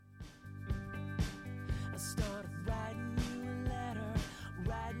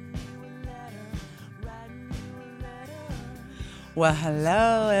Well,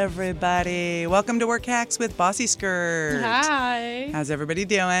 hello, everybody. Welcome to Work Hacks with Bossy Skirt. Hi. How's everybody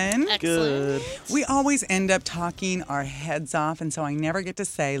doing? Excellent. We always end up talking our heads off, and so I never get to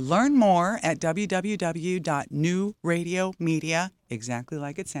say, learn more at www.newradiomedia, exactly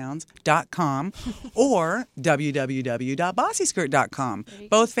like it sounds, .com, or www.bossyskirt.com.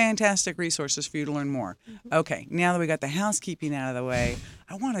 Both fantastic resources for you to learn more. Okay, now that we got the housekeeping out of the way,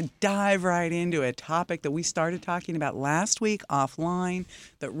 I want to dive right into a topic that we started talking about last week offline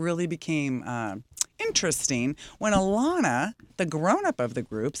that really became interesting when Alana, the grown-up of the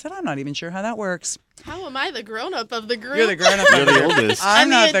group, said, I'm not even sure how that works. How am I the grown-up of the group? You're the grown-up. You're the oldest. I'm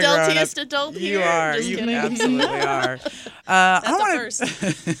the not the adultiest grown-up. adult You here. are. Just You kidding. absolutely are. That's I a wanna- first.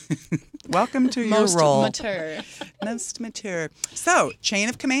 Welcome to Most your role. mature. Most mature. So, chain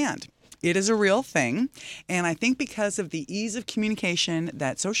of command. It is a real thing. And I think because of the ease of communication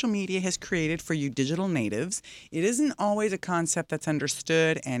that social media has created for you digital natives, it isn't always a concept that's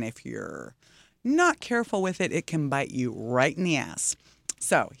understood. And if you're not careful with it, it can bite you right in the ass.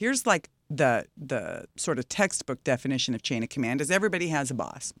 So here's like the sort of textbook definition of chain of command is everybody has a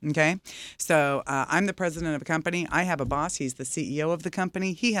boss, okay? So I'm the president of a company. I have a boss. He's the CEO of the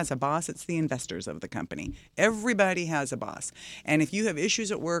company. He has a boss. It's the investors of the company. Everybody has a boss. And if you have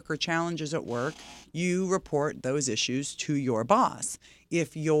issues at work or challenges at work, you report those issues to your boss.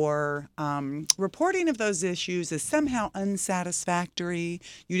 If your reporting of those issues is somehow unsatisfactory,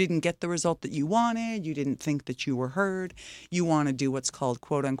 you didn't get the result that you wanted, you didn't think that you were heard, you want to do what's called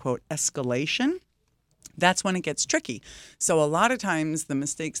quote unquote escalation, that's when it gets tricky. So a lot of times the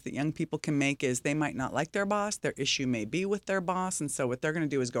mistakes that young people can make is they might not like their boss, their issue may be with their boss, and so what they're going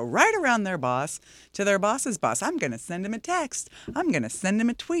to do is go right around their boss to their boss's boss. I'm going to send him a text. I'm going to send him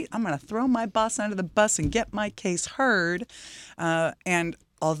a tweet. I'm going to throw my boss under the bus and get my case heard. And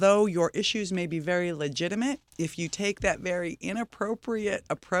although your issues may be very legitimate, if you take that very inappropriate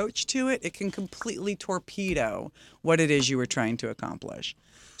approach to it, it can completely torpedo what it is you were trying to accomplish.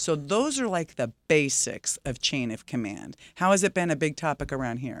 So those are like the basics of chain of command. How has it been a big topic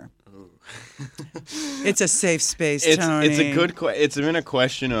around here? It's a safe space, Tony. It's a good it's been a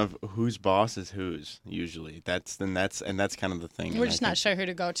question of whose boss is whose usually. That's kind of the thing. We're just not sure who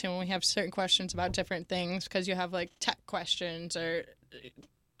to go to when we have certain questions about different things because you have like tech questions or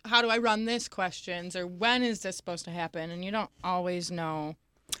how do I run this questions or when is this supposed to happen, and you don't always know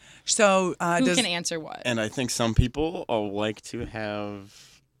So who can answer what. And I think some people like to have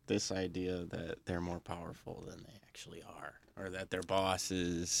this idea that they're more powerful than they actually are, or that their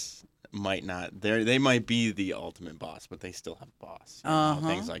bosses might not. They might be the ultimate boss, but they still have a boss.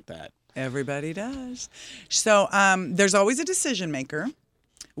 Things like that. Everybody does. So there's always a decision maker,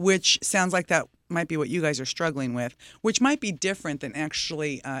 which sounds like that might be what you guys are struggling with, which might be different than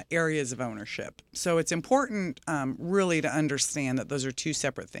actually areas of ownership. So it's important really to understand that those are two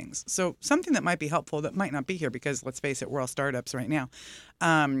separate things. So something that might be helpful that might not be here because, let's face it, we're all startups right now.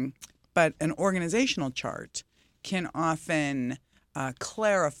 But an organizational chart can often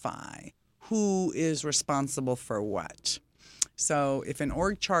clarify who is responsible for what. So if an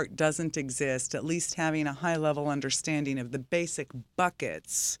org chart doesn't exist, at least having a high-level understanding of the basic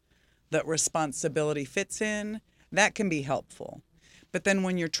buckets that responsibility fits in, that can be helpful. But then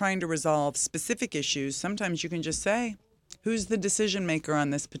when you're trying to resolve specific issues, sometimes you can just say, who's the decision maker on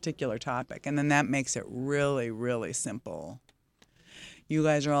this particular topic? And then that makes it really, really simple. You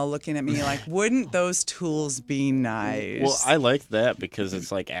guys are all looking at me like, wouldn't those tools be nice? Well, I like that because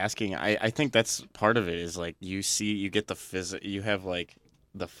it's like asking. I think that's part of it is like you get the you have like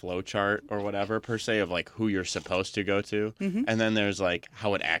the flow chart or whatever per se of like who you're supposed to go to, and then there's like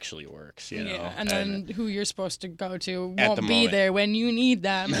how it actually works, you know. And then who you're supposed to go to At won't the be moment. there when you need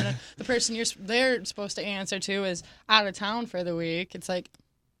them, and the person they're supposed to answer to is out of town for the week. It's like,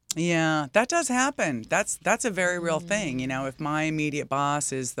 yeah, that does happen. That's a very real thing. You know, if my immediate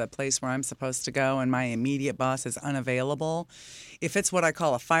boss is the place where I'm supposed to go and my immediate boss is unavailable, if it's what I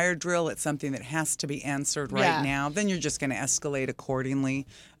call a fire drill, it's something that has to be answered right now, then you're just going to escalate accordingly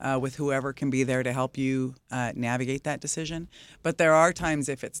with whoever can be there to help you navigate that decision. But there are times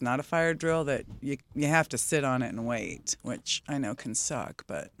if it's not a fire drill that you have to sit on it and wait, which I know can suck,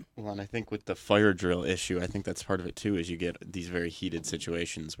 but... Well, and I think with the fire drill issue, I think that's part of it too, is you get these very heated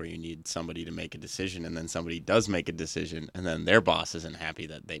situations where you need somebody to make a decision, and then somebody does make a decision, and then their boss isn't happy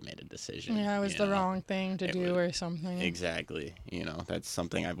that they made a decision. yeah, it was the wrong thing to do or something. Exactly. You know, that's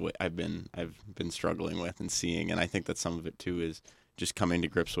something I've been struggling with and seeing, and I think that some of it too is just coming to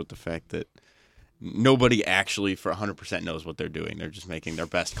grips with the fact that nobody actually for 100% knows what they're doing. They're just making their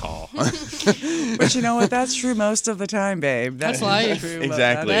best call. But you know what? That's true most of the time, babe. That's life. true.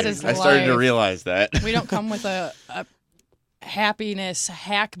 Exactly. That is I started to life. realize that. We don't come with a happiness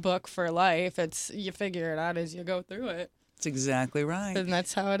hack book for life. It's you figure it out as you go through it. That's exactly right. And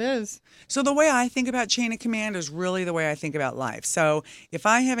that's how it is. So the way I think about chain of command is really the way I think about life. So if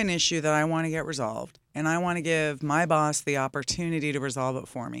I have an issue that I want to get resolved and I want to give my boss the opportunity to resolve it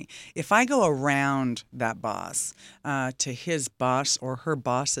for me, if I go around that boss to his boss or her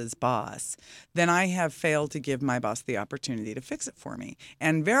boss's boss, then I have failed to give my boss the opportunity to fix it for me.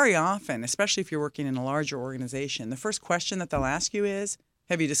 And very often, especially if you're working in a larger organization, the first question that they'll ask you is,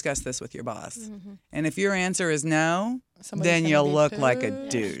 have you discussed this with your boss? Mm-hmm. And if your answer is no, Somebody's then gonna you'll be look like a pissed.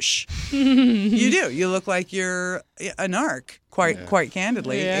 douche. You do. You look like you're a narc, quite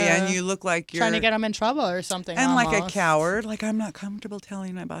candidly, Yeah. and you look like you're Trying to get them in trouble or something. and like a almost. coward. Like, I'm not comfortable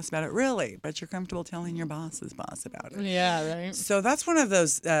telling my boss about it. Really, but you're comfortable telling your boss's boss about it. Yeah, right. So that's one of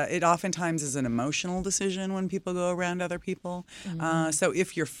those. It oftentimes is an emotional decision when people go around other people. So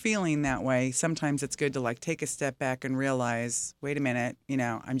if you're feeling that way, sometimes it's good to like take a step back and realize, wait a minute,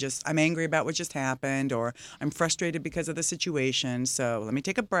 I'm angry about what just happened, or I'm frustrated because of the situation. So let me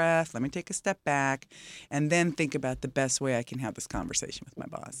take a breath. Let me take a step back, and then think about the best way I can have this conversation with my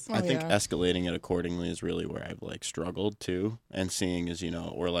boss. I think yeah. escalating it accordingly is really where I've like struggled too, and seeing is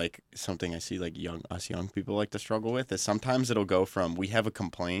or like something I see like young people like to struggle with is sometimes it'll go from we have a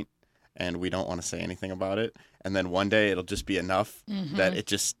complaint and we don't want to say anything about it, and then one day it'll just be enough that it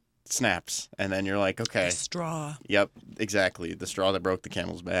just snaps, and then you're like, okay, A straw. yep, exactly, the straw that broke the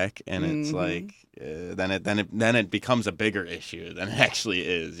camel's back, and it's like then it becomes a bigger issue than it actually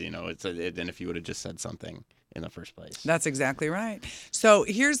is. Than if you would have just said something in the first place. That's exactly right. So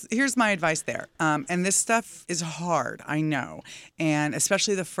here's my advice there. And this stuff is hard, I know, and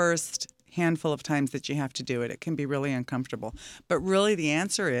especially the first handful of times that you have to do it, it can be really uncomfortable. But really, the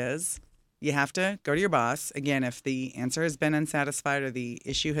answer is you have to go to your boss. Again, if the answer has been unsatisfied or the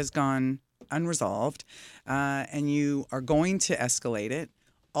issue has gone unresolved, and you are going to escalate it,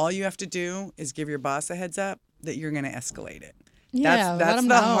 all you have to do is give your boss a heads up that you're going to escalate it. Yeah, let That's 'em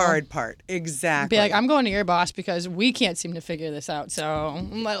the know. hard part. Exactly. Be like, I'm going to your boss because we can't seem to figure this out. So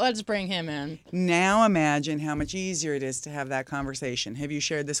let's bring him in. Now imagine how much easier it is to have that conversation. Have you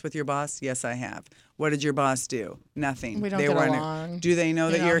shared this with your boss? Yes, I have. What did your boss do? Nothing. We don't They get weren't- along. Do they know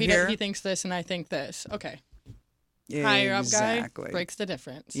that you're here? He thinks this and I think this. Okay. Higher up guy Exactly. breaks the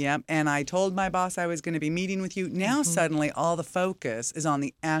difference. Yep. And I told my boss I was going to be meeting with you. Now suddenly all the focus is on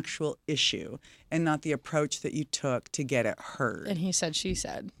the actual issue and not the approach that you took to get it heard. And he said, she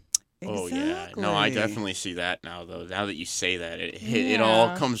said. Oh yeah, no, I Exactly. definitely see that now. Though now that you say that, it all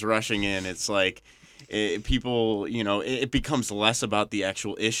Yeah. comes rushing in. It's like people, it becomes less about the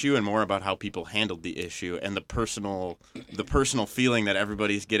actual issue and more about how people handled the issue and the personal feeling that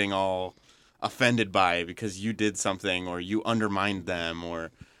everybody's getting all offended by because you did something or you undermined them or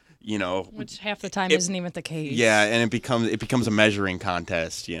Which half the time isn't even the case. yeah, and it becomes a measuring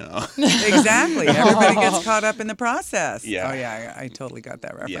contest. Exactly. Everybody gets caught up in the process. Yeah. Oh, yeah. I totally got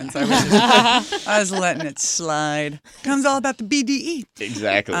that Yeah. reference. I was letting it slide. Comes all about the BDE.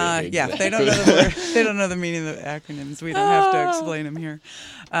 Exactly. Yeah, they don't know the word. They don't know the meaning of the acronyms. We don't have to explain them here.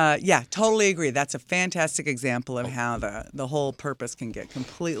 Yeah, totally agree. That's a fantastic example of how the whole purpose can get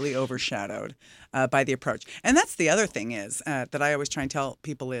completely overshadowed by the approach. And that's the other thing is that I always try and tell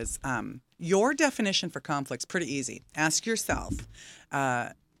people is your definition for conflict's pretty easy. Ask yourself,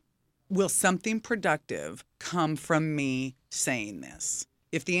 will something productive come from me saying this?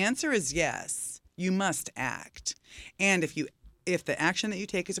 If the answer is yes, you must act. And if the action that you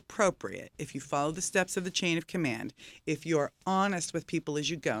take is appropriate, if you follow the steps of the chain of command, if you're honest with people as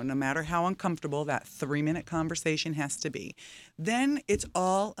you go, no matter how uncomfortable that 3-minute conversation has to be, then it's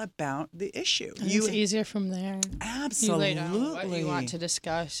all about the issue. And it's easier from there. Absolutely. You lay down what you want to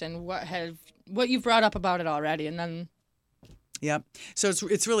discuss and what you've brought up about it already, and then Yep. So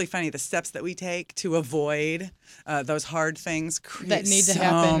it's really funny the steps that we take to avoid those hard things create That need to so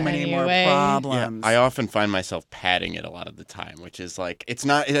happen many more anyway. Yeah, problems. I often find myself padding it a lot of the time, which is like it's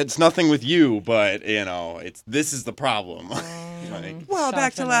nothing with you, but this is the problem. Like, Well,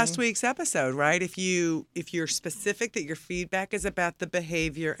 back to Softening. last week's episode, right? If you're specific that your feedback is about the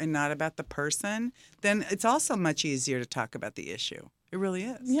behavior and not about the person, then it's also much easier to talk about the issue. It really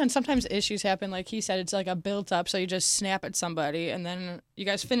is. yeah, and sometimes issues happen. Like he said, it's like a built up. So you just snap at somebody, and then you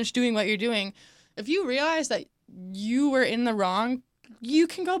guys finish doing what you're doing. If you realize that you were in the wrong, you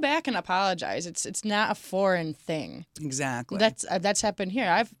can go back and apologize. It's not a foreign thing. Exactly. That's happened here.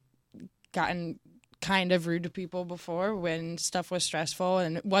 I've gotten kind of rude to people before when stuff was stressful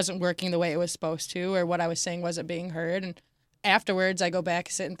and it wasn't working the way it was supposed to, or what I was saying wasn't being heard. And afterwards, I go back,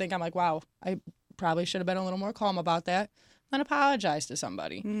 sit, and think, I'm like, wow, I probably should have been a little more calm about that. And apologize to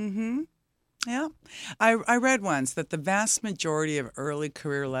somebody. Mm-hmm. Yeah. I read once that the vast majority of early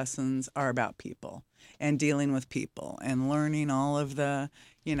career lessons are about people and dealing with people and learning all of the,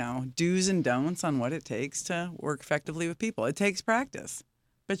 do's and don'ts on what it takes to work effectively with people. It takes practice,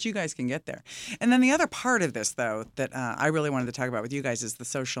 but you guys can get there. And then the other part of this, though, that I really wanted to talk about with you guys is the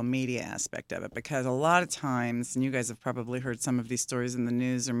social media aspect of it, because a lot of times, and you guys have probably heard some of these stories in the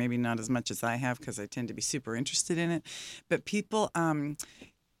news, or maybe not as much as I have because I tend to be super interested in it, but people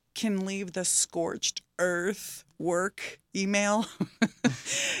can leave the scorched earth work email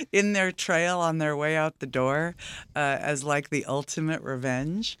in their trail on their way out the door as like the ultimate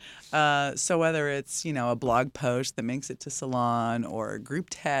revenge. So whether it's, a blog post that makes it to Salon or a group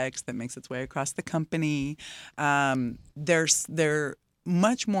text that makes its way across the company, they're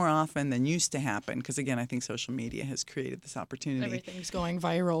much more often than used to happen, because again, I think social media has created this opportunity. Everything's going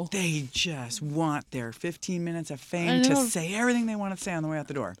viral. They just want their 15 minutes of fame to say everything they want to say on the way out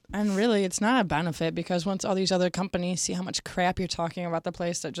the door. And really, it's not a benefit, because once all these other companies see how much crap you're talking about the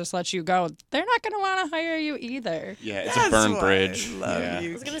place that just lets you go, they're not going to want to hire you either. Yeah, it's a burn bridge. I love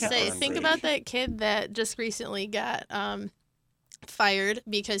you. I was going to say, think about that kid that just recently got fired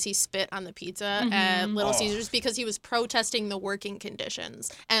because he spit on the pizza at Little Caesars because he was protesting the working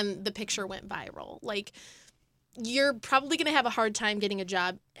conditions, and the picture went viral. Like, you're probably going to have a hard time getting a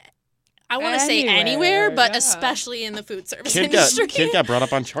job. I want to say anywhere, but especially in the food service industry. Kid got brought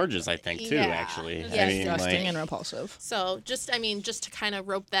up on charges, I think, too, Yeah. actually. Yeah. Disgusting and repulsive. So just to kind of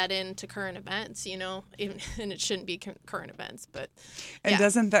rope that into current events, and it shouldn't be current events, but And yeah.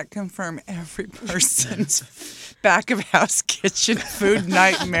 doesn't that confirm every person's back of house kitchen food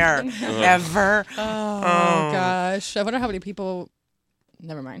nightmare ever? Oh, gosh. I wonder how many people...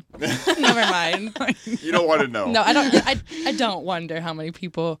 Never mind. Never mind. You don't want to know. No, I don't. I don't wonder how many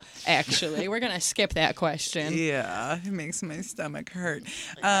people actually. We're gonna skip that question. Yeah, it makes my stomach hurt.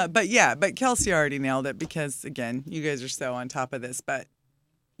 But Kelsey already nailed it, because again, you guys are so on top of this. But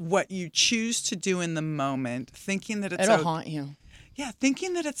what you choose to do in the moment, thinking that it's It'll haunt you. Yeah,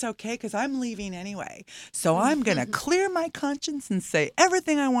 thinking that it's okay because I'm leaving anyway. So I'm going to clear my conscience and say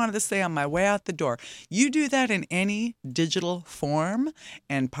everything I wanted to say on my way out the door. You do that in any digital form,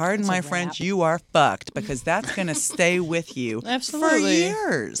 and pardon my French, you are fucked, because that's going to stay with you Absolutely. for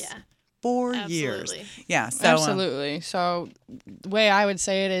years. Yeah. For years. Absolutely. Yeah. So, Absolutely. So the way I would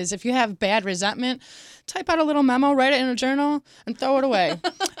say it is, if you have bad resentment, type out a little memo, write it in a journal, and throw it away.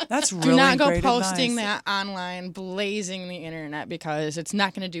 that's really Do not go great posting advice. that online, blazing the internet, because it's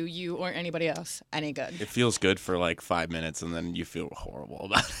not going to do you or anybody else any good. It feels good for like 5 minutes, and then you feel horrible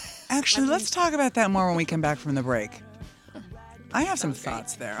about it. Actually, let's talk about that more when we come back from the break. I have some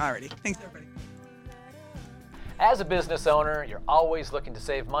thoughts there. Alrighty. Thanks, everybody. As a business owner, you're always looking to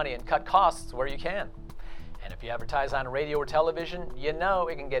save money and cut costs where you can. And if you advertise on radio or television, you know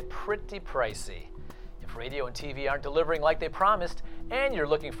it can get pretty pricey. If radio and TV aren't delivering like they promised, and you're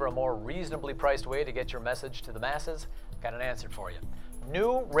looking for a more reasonably priced way to get your message to the masses, I've got an answer for you.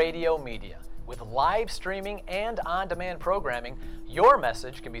 New Radio Media. With live streaming and on-demand programming, your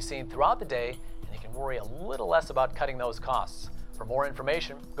message can be seen throughout the day, and you can worry a little less about cutting those costs. For more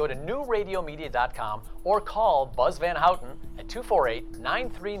information, go to newradiomedia.com or call Buzz Van Houten at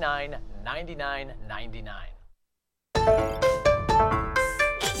 248-939-9999.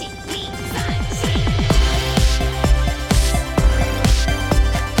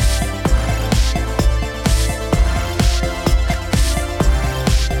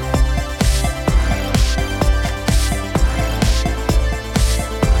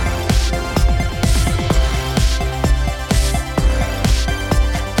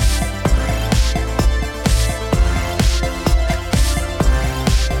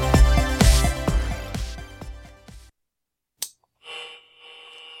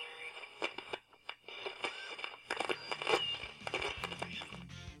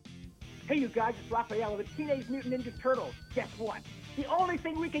 Hey, you guys, it's Raphael of the Teenage Mutant Ninja Turtles. Guess what? The only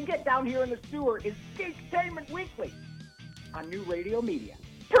thing we can get down here in the sewer is Geektainment Weekly on New Radio Media.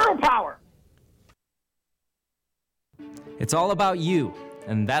 Turtle Power! It's all about you,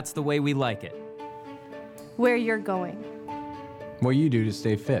 and that's the way we like it. Where you're going, What you do to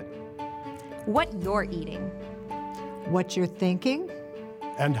stay fit. what you're eating. What you're thinking?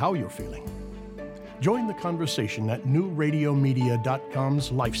 And how you're feeling. Join the conversation at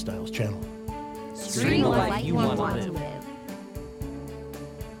newradiomedia.com's Lifestyles channel. Stream the life you want to live.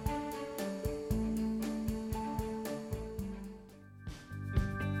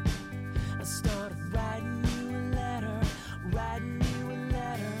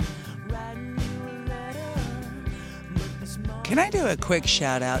 Can I do a quick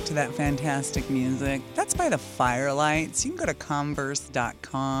shout out to that fantastic music? That's by the Firelights. You can go to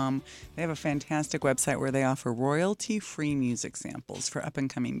Converse.com. They have a fantastic website where they offer royalty-free music samples for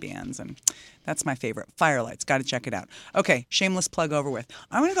up-and-coming bands, and that's my favorite. Firelights. Got to check it out. Okay, shameless plug over with.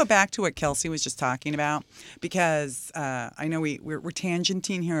 I want to go back to what Kelsey was just talking about because I know we're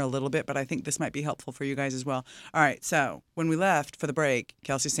tangenting here a little bit, but I think this might be helpful for you guys as well. All right, so when we left for the break,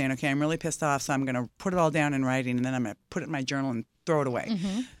 Kelsey's saying, okay, I'm really pissed off, so I'm going to put it all down in writing, and then I'm going to put it in my journal and throw it away.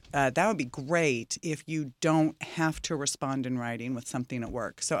 Mm-hmm. That would be great if you don't have to respond in writing with something at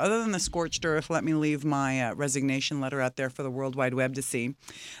work. So other than the scorched earth, let me leave my resignation letter out there for the World Wide Web to see.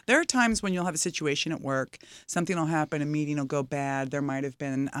 There are times when you'll have a situation at work, something will happen, a meeting will go bad, there might have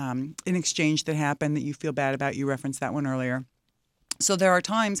been an exchange that happened that you feel bad about. You referenced that one earlier. So there are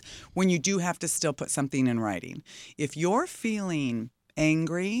times when you do have to still put something in writing. If you're feeling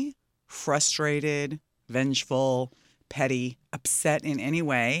angry, frustrated, vengeful, petty, upset in any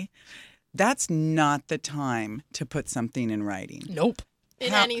way, that's not the time to put something in writing. Nope.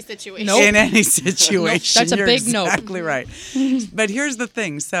 In any situation. Nope. In any situation. Nope. That's a You're big nope. exactly right. But here's the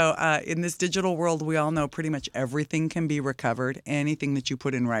thing. So in this digital world, we all know pretty much everything can be recovered. Anything that you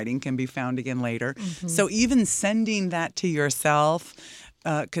put in writing can be found again later. Mm-hmm. So even sending that to yourself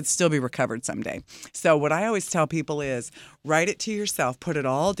could still be recovered someday. So what I always tell people is write it to yourself, put it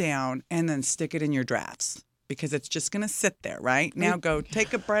all down, and then stick it in your drafts. Because it's just going to sit there, right? Now go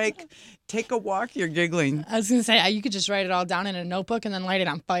take a break, take a walk. You're giggling. I was going to say, you could just write it all down in a notebook and then light it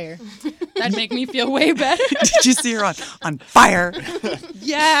on fire. That'd make me feel way better. Did you see her on fire?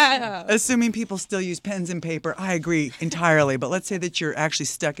 Yeah. Assuming people still use pens and paper, I agree entirely. But let's say that you're actually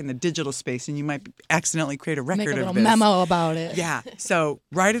stuck in the digital space and you might accidentally create a record Make a little of this. memo about it. Yeah. So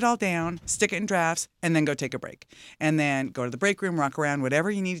write it all down, stick it in drafts, and then go take a break. And then go to the break room, walk around, whatever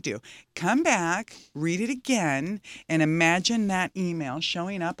you need to do. Come back, read it again, and imagine that email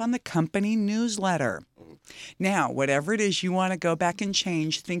showing up on the company newsletter. Now, whatever it is you want to go back and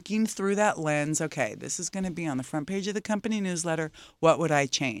change, thinking through that lens, okay, this is going to be on the front page of the company newsletter. What would I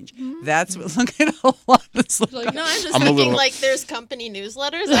change? Mm-hmm. That's what, look at a lot of this. No, I'm just thinking like there's company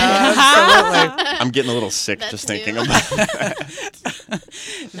newsletters. Absolutely. I'm getting a little sick just thinking about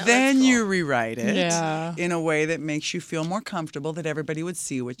it. Then you rewrite it Yeah. in a way that makes you feel more comfortable that everybody would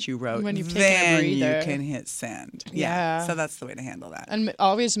see what you wrote. When you've taken a then you breather. can hit send. Yeah. So that's the way to handle that. And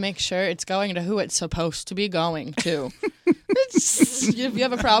always make sure it's going to who it's supposed to be going to. If you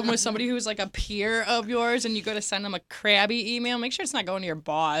have a problem with somebody who's like a peer of yours and you go to send them a crabby email, make sure it's not going to your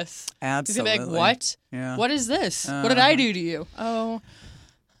boss. Absolutely. You're gonna be like, what? Yeah. What is this? What did I do to you? Oh,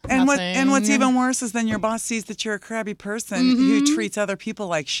 And nothing. what's even worse is then your boss sees that you're a crabby person who treats other people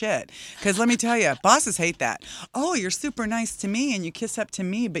like shit. Because let me tell you, bosses hate that. Oh, you're super nice to me and you kiss up to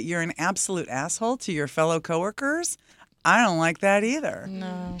me, but you're an absolute asshole to your fellow coworkers. I don't like that either.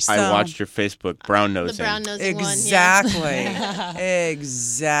 No. I watched your Facebook brown nosing. The brown nosing Exactly. one. Yeah.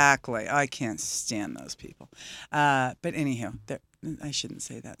 Exactly. I can't stand those people. But anywho, I shouldn't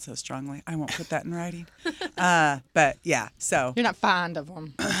say that so strongly. I won't put that in writing. But yeah, so You're not fond of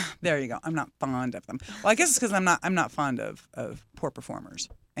them. there you go. I'm not fond of them. Well, I guess it's because I'm not fond of poor performers.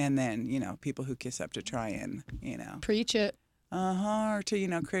 And then, people who kiss up to try and, Preach it. or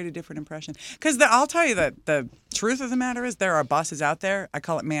to, create a different impression. Because I'll tell you that the truth of the matter is there are bosses out there. I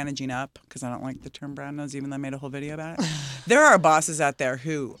call it managing up because I don't like the term brown nose, even though I made a whole video about it. There are bosses out there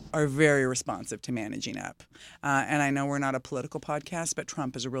who are very responsive to managing up. And I know we're not a political podcast, but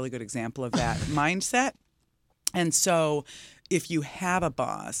Trump is a really good example of that mindset. And so if you have a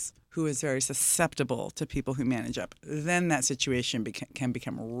boss who is very susceptible to people who manage up, then that situation can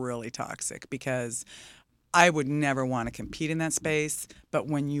become really toxic because I would never want to compete in that space, but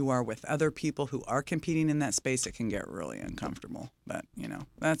when you are with other people who are competing in that space, it can get really uncomfortable. But,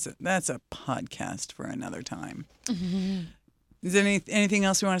 that's a podcast for another time. Mm-hmm. Is there anything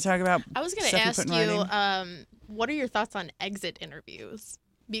else we want to talk about? I was going to ask you, what are your thoughts on exit interviews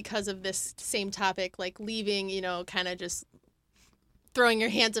because of this same topic, like leaving, kind of just throwing your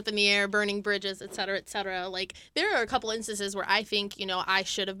hands up in the air, burning bridges, et cetera, et cetera. Like, there are a couple instances where I think, I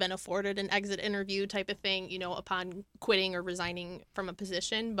should have been afforded an exit interview type of thing, upon quitting or resigning from a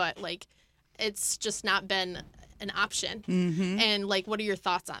position. But, like, it's just not been an option. Mm-hmm. And, like, what are your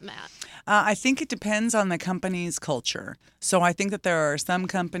thoughts on that? I think it depends on the company's culture. So I think that there are some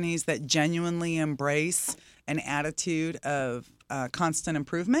companies that genuinely embrace an attitude of constant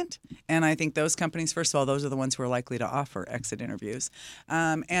improvement. And I think those companies, first of all, those are the ones who are likely to offer exit interviews.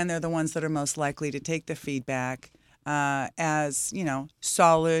 And they're the ones that are most likely to take the feedback as,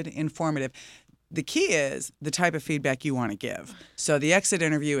 solid, informative. The key is the type of feedback you want to give. So the exit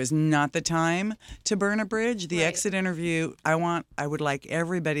interview is not the time to burn a bridge. The exit interview, I would like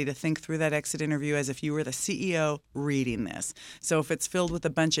everybody to think through that exit interview as if you were the CEO reading this. So if it's filled with a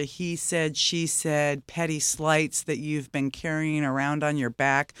bunch of he said, she said, petty slights that you've been carrying around on your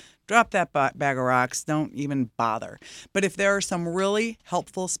back, drop that bag of rocks. Don't even bother. But if there are some really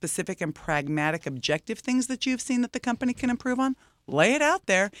helpful, specific, and pragmatic, objective things that you've seen that the company can improve on, lay it out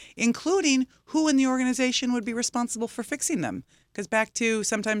there, including who in the organization would be responsible for fixing them. Because back to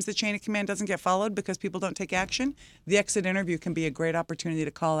sometimes the chain of command doesn't get followed because people don't take action. The exit interview can be a great opportunity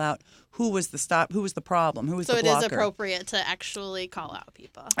to call out who was the problem, who was the blocker. So it is appropriate to actually call out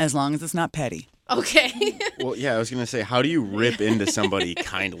people. As long as it's not petty. Okay. Well, yeah, I was going to say, how do you rip into somebody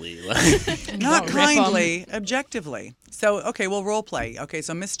kindly? Not kindly, objectively. So, okay, we'll role play. Okay,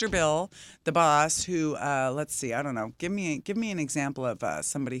 so Mr. Bill, the boss, who, let's see, I don't know, give me an example of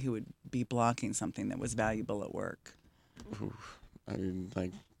somebody who would be blocking something that was valuable at work. Ooh, I mean,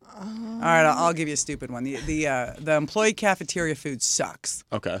 like. All right, I'll give you a stupid one. The employee cafeteria food sucks.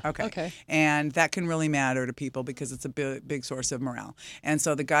 Okay. And that can really matter to people because it's a big source of morale. And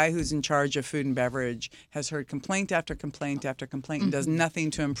so the guy who's in charge of food and beverage has heard complaint after complaint after complaint and does nothing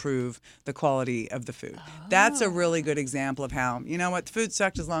to improve the quality of the food. That's a really good example of how, you know what, the food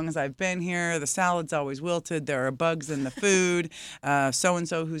sucked as long as I've been here. The salad's always wilted. There are bugs in the food.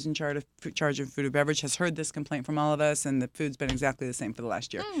 So-and-so who's in charge of food and beverage has heard this complaint from all of us, and the food's been exactly the same for the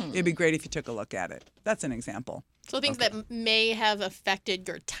last year. It'd be great if you took a look at it. That's an example. So things that may have affected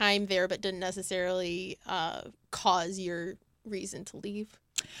your time there but didn't necessarily cause your reason to leave.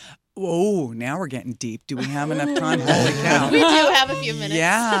 Oh, now we're getting deep. Do we have enough time? Holy cow. We do have a few minutes.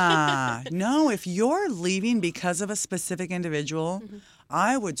 Yeah. No, if you're leaving because of a specific individual,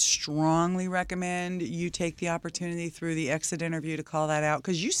 I would strongly recommend you take the opportunity through the exit interview to call that out.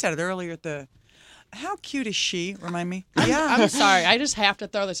 Because you said it earlier at the... How cute is she? Remind me. Yeah. I'm sorry. I just have to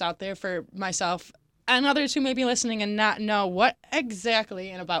throw this out there for myself and others who may be listening and not know what exactly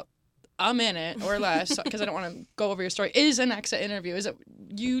in about a minute or less, because I don't want to go over your story, is an exit interview. Is it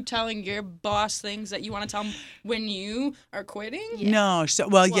you telling your boss things that you want to tell them when you are quitting? Yeah. No.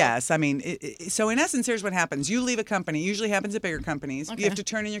 Well, yes. I mean, so in essence, here's what happens. You leave a company. It usually happens at bigger companies. Okay. You have to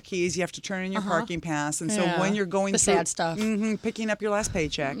turn in your keys. You have to turn in your parking pass. And so when you're going through sad stuff, picking up your last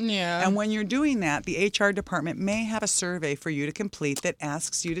paycheck. Yeah. And when you're doing that, the HR department may have a survey for you to complete that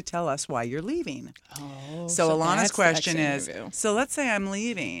asks you to tell us why you're leaving. Oh. So Alana's question is, so let's say I'm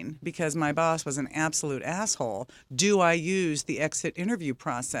leaving because my boss was an absolute asshole. Do I use the exit interview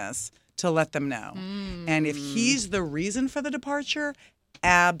process to let them know? And if he's the reason for the departure,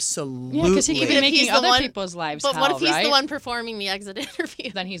 absolutely. Yeah, because he could be making other people's lives hell, But what if he's right? the one performing the exit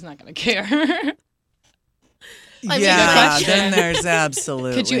interview? Then he's not going to care. Then there's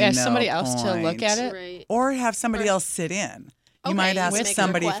absolutely Could you ask no somebody else point. to look at it? Right. Or have somebody else sit in. You might ask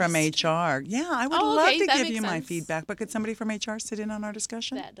somebody from HR. Yeah, I would love to give you my feedback, but could somebody from HR sit in on our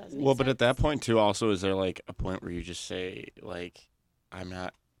discussion? That does make Well, sense. but at that point, too, also, is there, like, a point where you just say, like,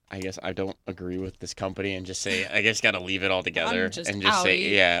 I guess I don't agree with this company and just say, I guess got to leave it all together and just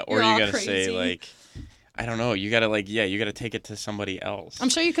say, or you got to say, like, I don't know, you got to, you got to take it to somebody else. I'm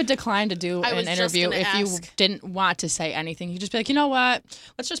sure you could decline to do an interview if you didn't want to say anything. You just be like, you know what?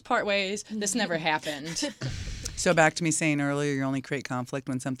 Let's just part ways. This never happened. So back to me saying earlier, you only create conflict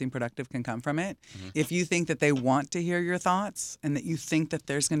when something productive can come from it. If you think that they want to hear your thoughts and that you think that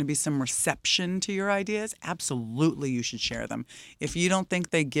there's going to be some reception to your ideas, absolutely you should share them. If you don't think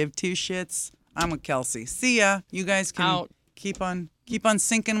they give two shits, I'm with Kelsey. See ya. You guys can keep on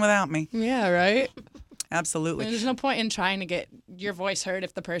sinking without me. Yeah, right? Absolutely. There's no point in trying to get your voice heard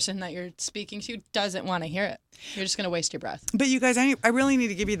if the person that you're speaking to doesn't want to hear it. You're just going to waste your breath. But you guys, I really need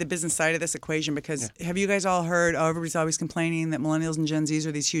to give you the business side of this equation because have you guys all heard, everybody's always complaining that millennials and Gen Zs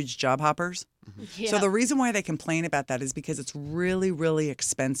are these huge job hoppers? Yeah. So the reason why they complain about that is because it's really, really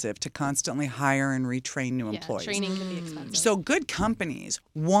expensive to constantly hire and retrain new employees. Training can be expensive. So good companies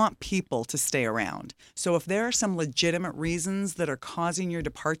want people to stay around. So if there are some legitimate reasons that are causing your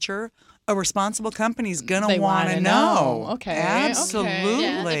departure, a responsible company is going to want to know. Okay.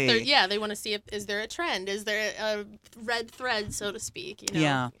 Absolutely. Okay. They want to see is there a trend? Is there a red thread, so to speak? You know?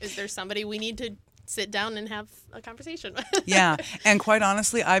 Yeah. Is there somebody we need to sit down and have a conversation with? Yeah. And quite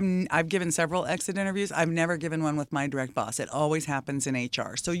honestly, I've given several exit interviews. I've never given one with my direct boss. It always happens in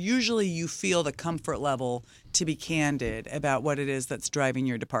HR. So usually you feel the comfort level to be candid about what it is that's driving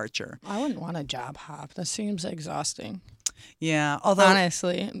your departure. I wouldn't want a job hop. That seems exhausting. Yeah, although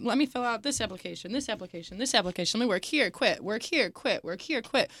honestly, let me fill out this application, this application, this application. Let me work here, quit, work here, quit, work here,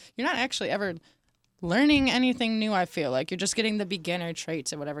 quit. You're not actually ever learning anything new, I feel like. You're just getting the beginner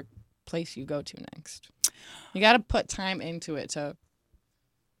traits at whatever place you go to next. You got to put time into it to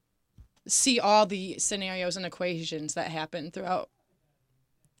see all the scenarios and equations that happen throughout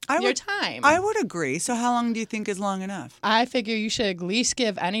your time. I would agree. So how long do you think is long enough? I figure you should at least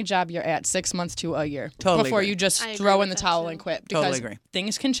give any job you're at 6 months to a year Totally before agree. you just I throw agree in the with that, towel too. and quit. Totally Because agree.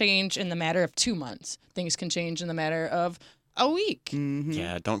 things can change in the matter of 2 months. Things can change in the matter of a week. Mm-hmm.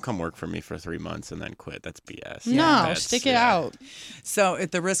 Yeah, don't come work for me for 3 months and then quit. That's BS. No, That's- stick it yeah. out. So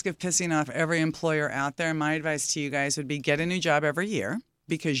at the risk of pissing off every employer out there, my advice to you guys would be get a new job every year,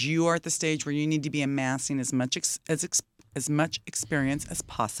 because you are at the stage where you need to be amassing as much experience as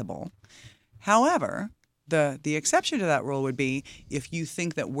possible. However, the exception to that rule would be if you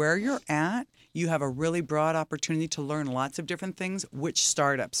think that where you're at, you have a really broad opportunity to learn lots of different things, which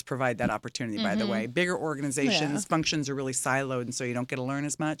startups provide that opportunity, by the way. Bigger organizations, functions are really siloed, and so you don't get to learn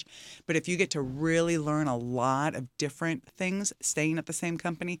as much. But if you get to really learn a lot of different things staying at the same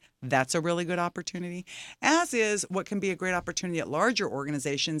company, that's a really good opportunity. As is what can be a great opportunity at larger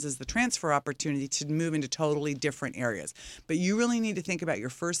organizations is the transfer opportunity to move into totally different areas. But you really need to think about your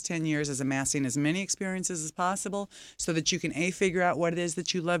first 10 years as amassing as many experiences as possible so that you can A, figure out what it is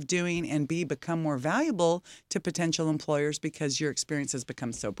that you love doing, and B, become more valuable to potential employers because your experience has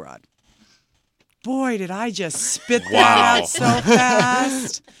become so broad. Boy, did I just spit that out so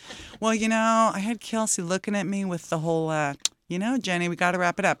fast. Well, I had Kelsey looking at me with the whole, Jenny, we got to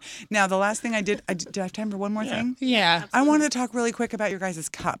wrap it up. Now, the last thing I did I have time for one more thing? Yeah. I wanted to talk really quick about your guys'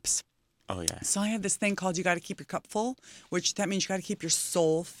 cups. Oh, yeah. So I have this thing called you got to keep your cup full, which that means you got to keep your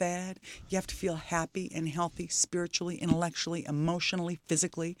soul fed. You have to feel happy and healthy spiritually, intellectually, emotionally,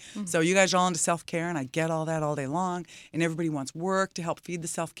 physically. So you guys are all into self-care, and I get all that all day long. And everybody wants work to help feed the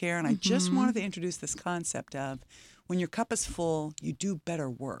self-care. And I just wanted to introduce this concept of when your cup is full, you do better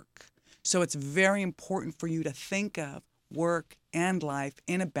work. So it's very important for you to think of work and life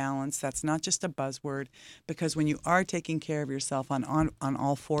in a balance. That's not just a buzzword, because when you are taking care of yourself on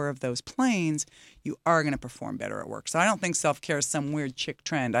all four of those planes, you are going to perform better at work. So I don't think self-care is some weird chick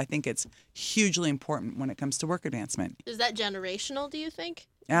trend. I think it's hugely important when it comes to work advancement. Is that generational, do you think?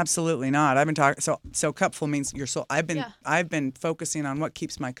 Absolutely not. I've been talking. So cup full means your soul. I've been focusing on what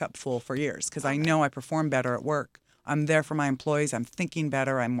keeps my cup full for years because I know I perform better at work. I'm there for my employees. I'm thinking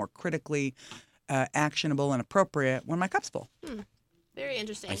better. I'm more critically actionable and appropriate when my cup's full. Very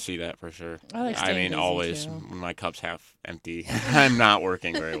interesting. I see that for sure. I staying busy, always, too. when my cup's half empty, I'm not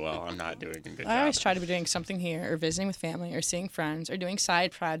working very well. I'm not doing a good job. I always try to be doing something here, or visiting with family, or seeing friends, or doing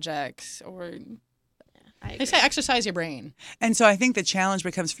side projects, or they say exercise your brain. And so I think the challenge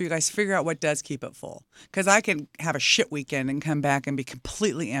becomes for you guys to figure out what does keep it full. Because I can have a shit weekend and come back and be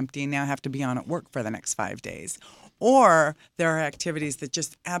completely empty and now have to be on at work for the next 5 days. Or there are activities that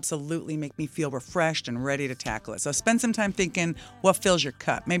just absolutely make me feel refreshed and ready to tackle it. So spend some time thinking what fills your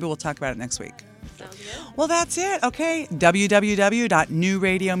cup. Maybe we'll talk about it next week. Sounds good. Well, that's it. Okay.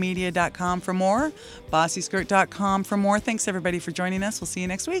 www.newradiomedia.com for more. BossySkirt.com for more. Thanks, everybody, for joining us. We'll see you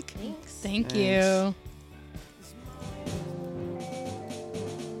next week. Thank you.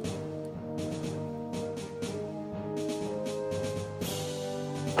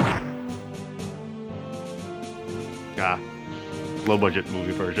 Low budget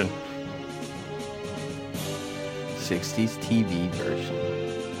movie version. 60s TV version.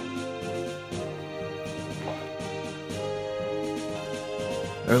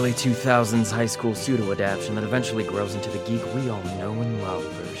 Early 2000s high school pseudo-adaptation that eventually grows into the geek we all know and love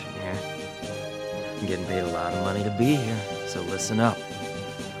version here. I'm getting paid a lot of money to be here, so listen up.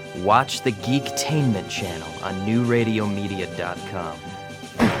 Watch the Geektainment channel on newradiomedia.com.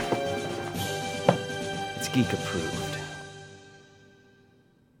 It's geek approved.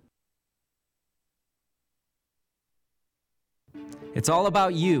 It's all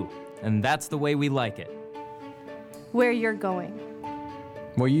about you, and that's the way we like it. Where you're going.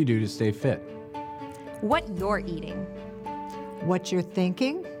 What you do to stay fit. What you're eating. What you're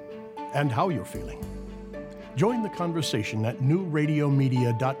thinking. And how you're feeling. Join the conversation at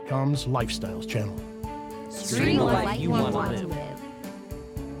newradiomedia.com's Lifestyles channel. Stream the life you want to live.